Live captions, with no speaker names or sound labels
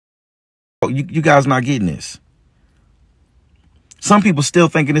You guys not getting this. Some people still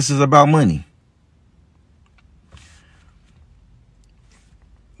thinking this is about money.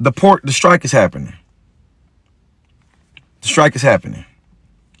 The strike is happening. The strike is happening.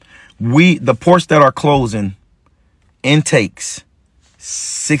 The ports that are closing intakes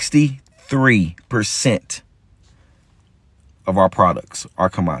 63% of our products, our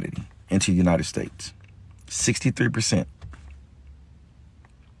commodity, into the United States. 63%.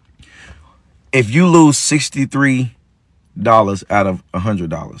 If you lose $63 out of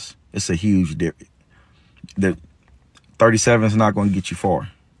 $100, it's a huge difference. The 37 is not going to get you far.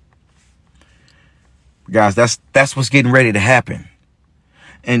 Guys, that's what's getting ready to happen.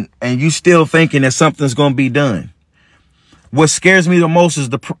 And you still thinking that something's going to be done. What scares me the most is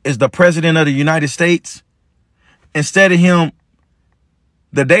the president of the United States. Instead of him,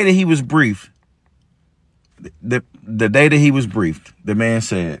 the day that he was briefed, the day that he was briefed, the man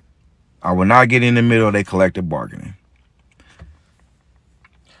said, I will not get in the middle of their collective bargaining.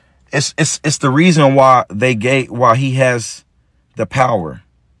 It's the reason why why he has the power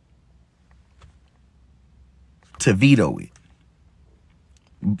to veto it.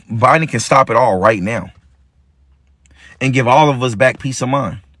 Biden can stop it all right now and give all of us back peace of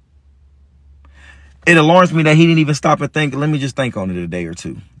mind. It alarms me that he didn't even stop and think, let me just think on it a day or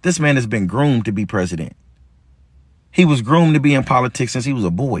two. This man has been groomed to be president. He was groomed to be in politics since he was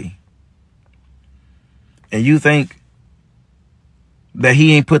a boy. And you think that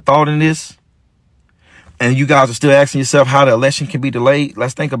he ain't put thought in this? And you guys are still asking yourself how the election can be delayed?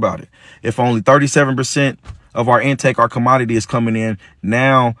 Let's think about it. If only 37% of our intake, our commodity is coming in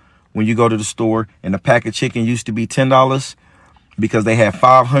now, when you go to the store and the pack of chicken used to be $10 because they had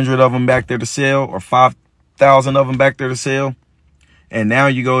 500 of them back there to sell, or 5,000 of them back there to sell. And now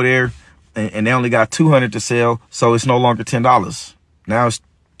you go there and they only got 200 to sell. So it's no longer $10. Now it's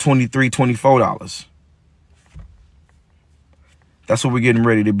 $23, $24. That's what we're getting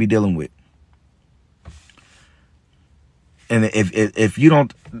ready to be dealing with. And if you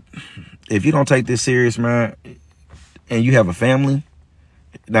don't take this serious, man, and you have a family,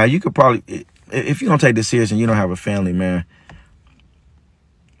 now you could probably, if you don't take this serious and you don't have a family, man,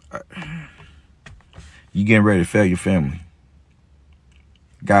 you're getting ready to fail your family.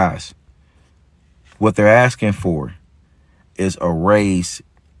 Guys, what they're asking for is a raise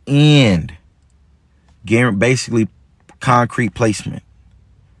and basically concrete placement.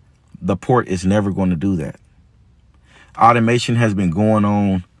 The port is never going to do that. Automation has been going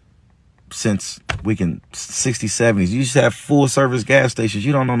on since 60s, 70s. You used to have full service gas stations.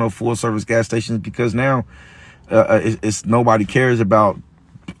 You don't know no full service gas stations because now it's nobody cares about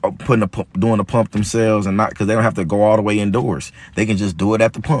doing the pump themselves, and not because they don't have to go all the way indoors. They can just do it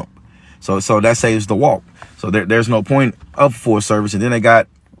at the pump. So that saves the walk. So there's no point of full service. And then they got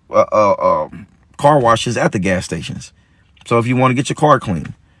car washes at the gas stations. So if you want to get your car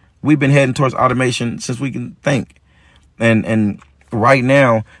clean, we've been heading towards automation since we can think. And right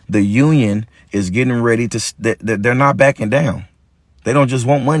now, the union is getting ready to, they're not backing down. They don't just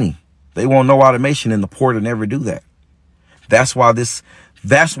want money. They want no automation in the port and never do that. That's why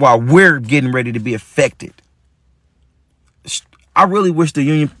we're getting ready to be affected. I really wish the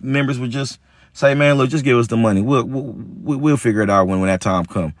union members would just say, man, look, just give us the money. We'll figure it out when that time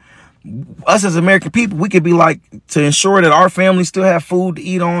comes. Us as American people, we could be like, to ensure that our families still have food to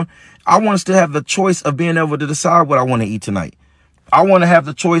eat on. I want us to have the choice of being able to decide what I want to eat tonight. I want to have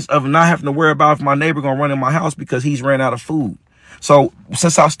the choice of not having to worry about if my neighbor going to run in my house because he's ran out of food. So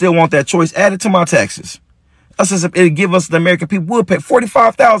since I still want that choice, add it to my taxes. It'll give us, the American people, we'll pay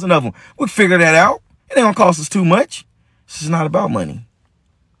 45,000 of them. We'll figure that out. It ain't going to cost us too much. This is not about money.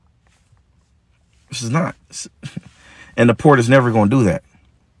 This is not. And the port is never going to do that.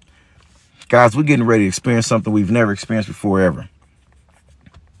 Guys, we're getting ready to experience something we've never experienced before, ever.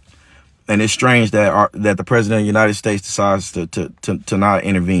 And it's strange that the president of the United States decides to not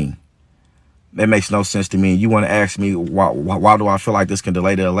intervene. That makes no sense to me. You want to ask me why do I feel like this can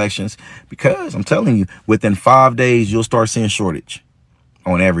delay the elections? Because I'm telling you, within 5 days, you'll start seeing shortage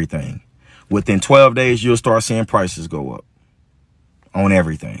on everything. Within 12 days, you'll start seeing prices go up on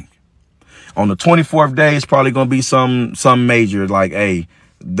everything. On the 24th day, it's probably going to be some major, like, hey,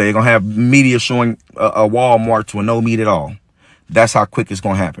 they're going to have media showing a Walmart to a no meat at all. That's how quick it's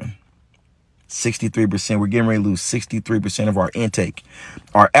going to happen. 63%. We're getting ready to lose 63% of our intake.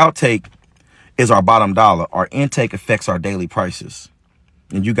 Our outtake is our bottom dollar. Our intake affects our daily prices.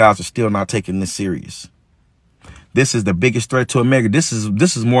 And you guys are still not taking this serious. This is the biggest threat to America. This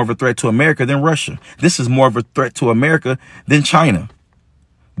is more of a threat to America than Russia. This is more of a threat to America than China.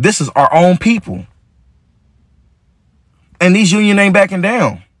 This is our own people. And these unions ain't backing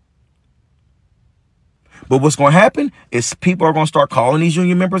down. But what's going to happen is people are going to start calling these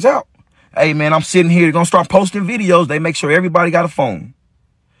union members out. Hey, man, I'm sitting here. They're going to start posting videos. They make sure everybody got a phone.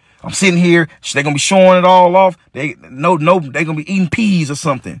 I'm sitting here. They're going to be showing it all off. They're going to be eating peas or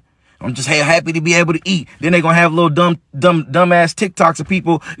something. I'm just happy to be able to eat. Then they're going to have little dumbass TikToks of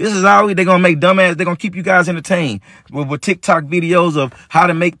people. This is how they're going to make dumbass. They're going to keep you guys entertained with TikTok videos of how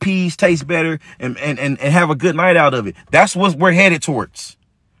to make peas taste better and have a good night out of it. That's what we're headed towards.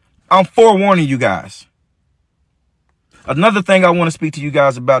 I'm forewarning you guys. Another thing I want to speak to you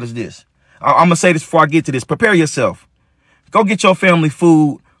guys about is this. I'm going to say this before I get to this. Prepare yourself. Go get your family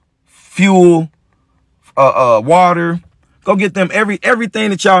food, fuel, water. Go get them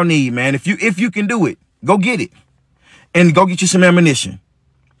everything that y'all need, man. If you can do it, go get it. And go get you some ammunition.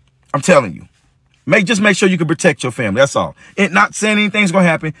 I'm telling you. Just make sure you can protect your family. That's all. And not saying anything's going to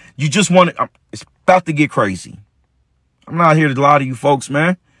happen. You just want to, it's about to get crazy. I'm not here to lie to you folks,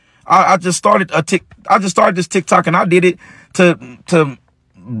 man. I just started this TikTok, and I did it to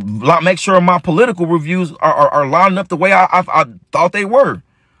make sure my political reviews are lining up the way I thought they were.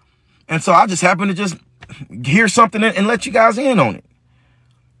 And so I just happened to just hear something and let you guys in on it.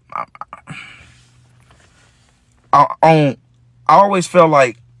 I always felt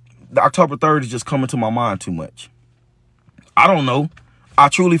like the October 3rd is just coming to my mind too much. I don't know. I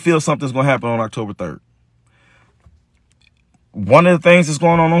truly feel something's going to happen on October 3rd. One of the things that's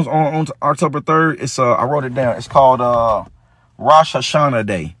going on October 3rd is, I wrote it down. It's called Rosh Hashanah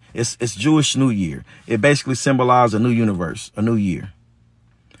Day. It's Jewish New Year. It basically symbolizes a new universe, a new year.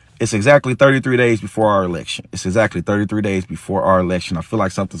 It's exactly 33 days before our election. It's exactly 33 days before our election. I feel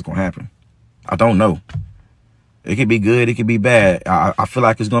like something's going to happen. I don't know. It could be good. It could be bad. I feel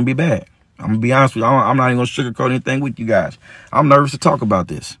like it's going to be bad. I'm going to be honest with you. I'm not even going to sugarcoat anything with you guys. I'm nervous to talk about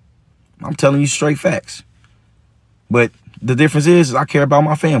this. I'm telling you straight facts. But the difference is I care about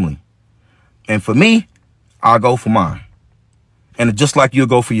my family. And for me, I'll go for mine. And just like you'll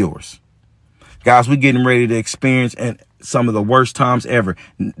go for yours. Guys, we're getting ready to experience some of the worst times ever.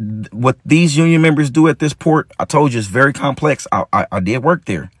 What these union members do at this port, I told you, it's very complex. I did work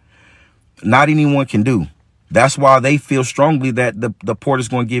there. Not anyone can do. That's why they feel strongly that the port is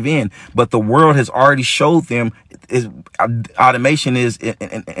going to give in. But the world has already showed them automation is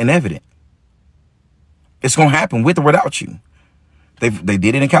inevitable. It's going to happen with or without you. They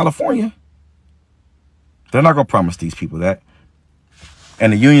did it in California. They're not going to promise these people that.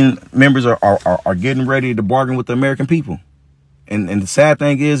 And the union members are getting ready to bargain with the American people. And the sad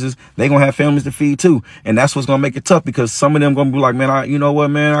thing is they're going to have families to feed too. And that's what's going to make it tough, because some of them going to be like, man, you know what,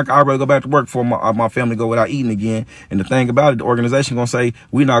 man, I'd rather go back to work for my family go without eating again. And the thing about it, the organization going to say,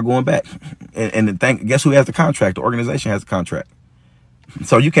 we're not going back. And the thing, guess who has the contract? The organization has the contract.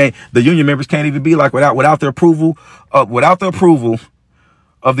 So the union members can't even be like, without the approval of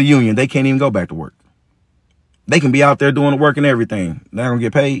the union, they can't even go back to work. They can be out there doing the work and everything. They're going to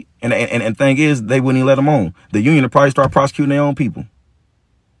get paid. And the thing is, they wouldn't even let them on. The union will probably start prosecuting their own people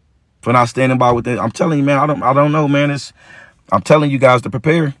for not standing by with it. I'm telling you, man, I don't know, man. I'm telling you guys to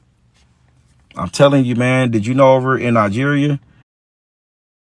prepare. I'm telling you, man, did you know over in Nigeria,